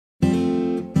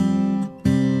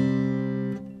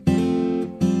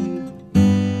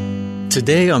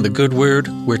Today on The Good Word,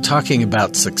 we're talking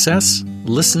about success,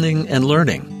 listening, and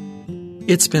learning.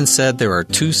 It's been said there are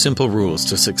two simple rules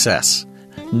to success.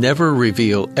 Never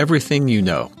reveal everything you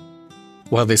know.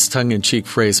 While this tongue-in-cheek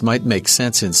phrase might make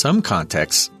sense in some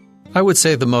contexts, I would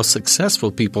say the most successful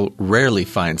people rarely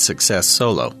find success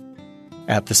solo.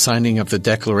 At the signing of the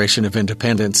Declaration of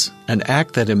Independence, an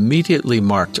act that immediately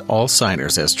marked all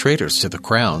signers as traitors to the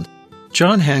crown,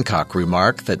 John Hancock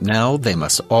remarked that now they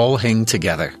must all hang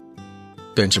together.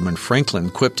 Benjamin Franklin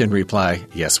quipped in reply,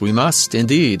 "Yes, we must,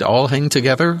 indeed, all hang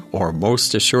together, or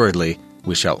most assuredly,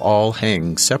 we shall all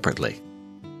hang separately."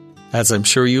 As I'm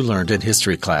sure you learned in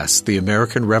history class, the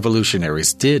American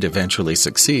revolutionaries did eventually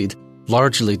succeed,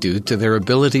 largely due to their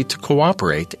ability to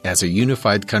cooperate as a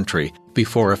unified country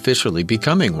before officially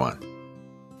becoming one.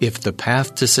 If the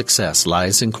path to success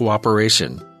lies in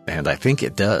cooperation, and I think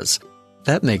it does,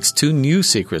 that makes two new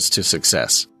secrets to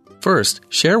success. First,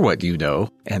 share what you know,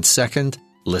 and second,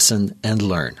 listen and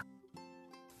learn.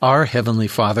 Our Heavenly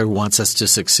Father wants us to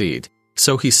succeed,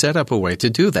 so He set up a way to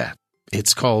do that.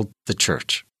 It's called the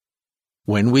church.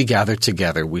 When we gather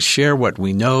together, we share what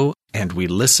we know, and we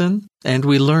listen, and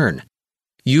we learn.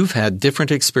 You've had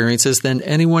different experiences than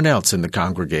anyone else in the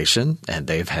congregation, and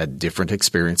they've had different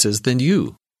experiences than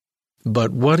you.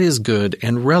 But what is good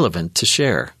and relevant to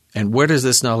share, and where does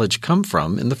this knowledge come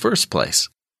from in the first place?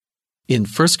 In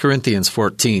 1 Corinthians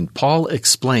 14, Paul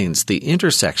explains the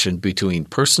intersection between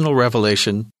personal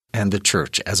revelation and the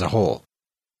church as a whole.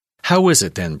 How is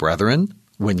it then, brethren?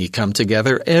 When ye come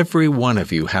together, every one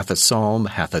of you hath a psalm,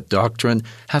 hath a doctrine,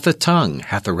 hath a tongue,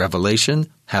 hath a revelation,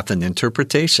 hath an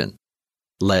interpretation.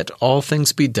 Let all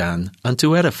things be done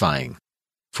unto edifying.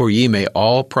 For ye may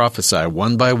all prophesy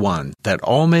one by one, that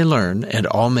all may learn, and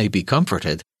all may be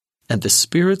comforted, and the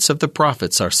spirits of the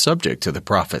prophets are subject to the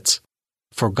prophets.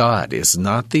 For God is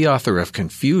not the author of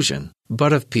confusion,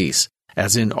 but of peace,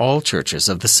 as in all churches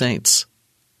of the saints.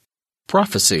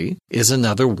 Prophecy is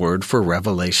another word for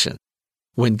revelation.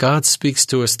 When God speaks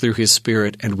to us through His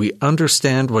Spirit and we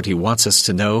understand what He wants us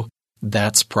to know,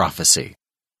 that's prophecy.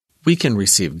 We can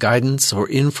receive guidance or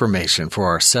information for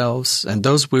ourselves and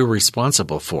those we're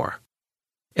responsible for.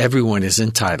 Everyone is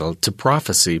entitled to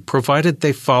prophecy provided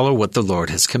they follow what the Lord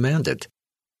has commanded.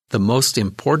 The most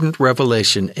important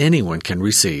revelation anyone can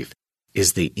receive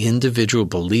is the individual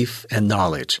belief and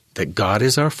knowledge that God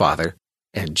is our Father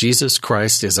and Jesus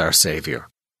Christ is our Savior.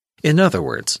 In other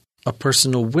words, a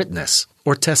personal witness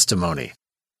or testimony.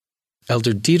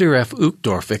 Elder Dieter F.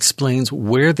 Uchtdorf explains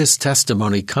where this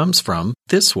testimony comes from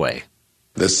this way.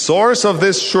 The source of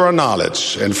this sure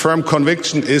knowledge and firm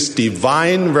conviction is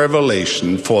divine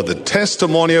revelation, for the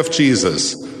testimony of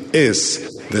Jesus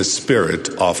is the spirit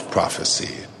of prophecy.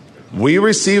 We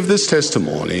receive this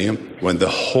testimony when the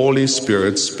Holy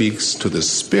Spirit speaks to the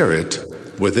Spirit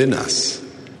within us.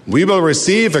 We will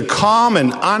receive a calm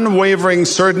and unwavering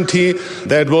certainty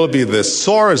that will be the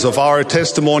source of our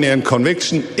testimony and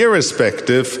conviction,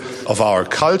 irrespective of our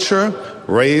culture,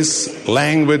 race,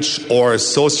 language, or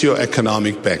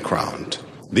socioeconomic background.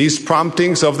 These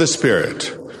promptings of the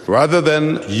Spirit, rather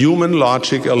than human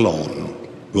logic alone,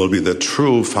 will be the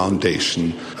true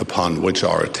foundation upon which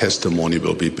our testimony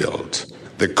will be built.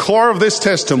 The core of this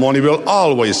testimony will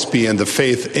always be in the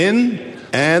faith in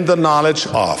and the knowledge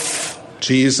of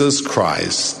Jesus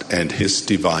Christ and His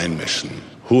divine mission,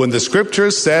 who in the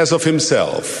Scriptures says of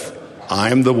Himself, "I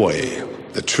am the way,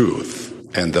 the truth,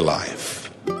 and the life."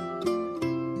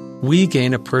 We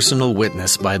gain a personal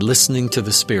witness by listening to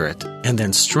the Spirit, and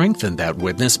then strengthen that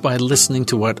witness by listening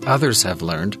to what others have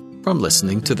learned from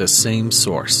listening to the same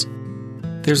source.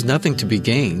 There's nothing to be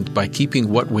gained by keeping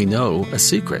what we know a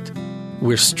secret.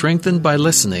 We're strengthened by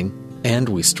listening, and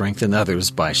we strengthen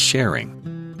others by sharing.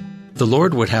 The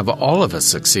Lord would have all of us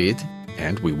succeed,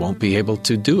 and we won't be able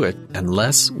to do it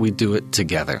unless we do it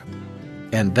together.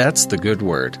 And that's the good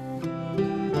word.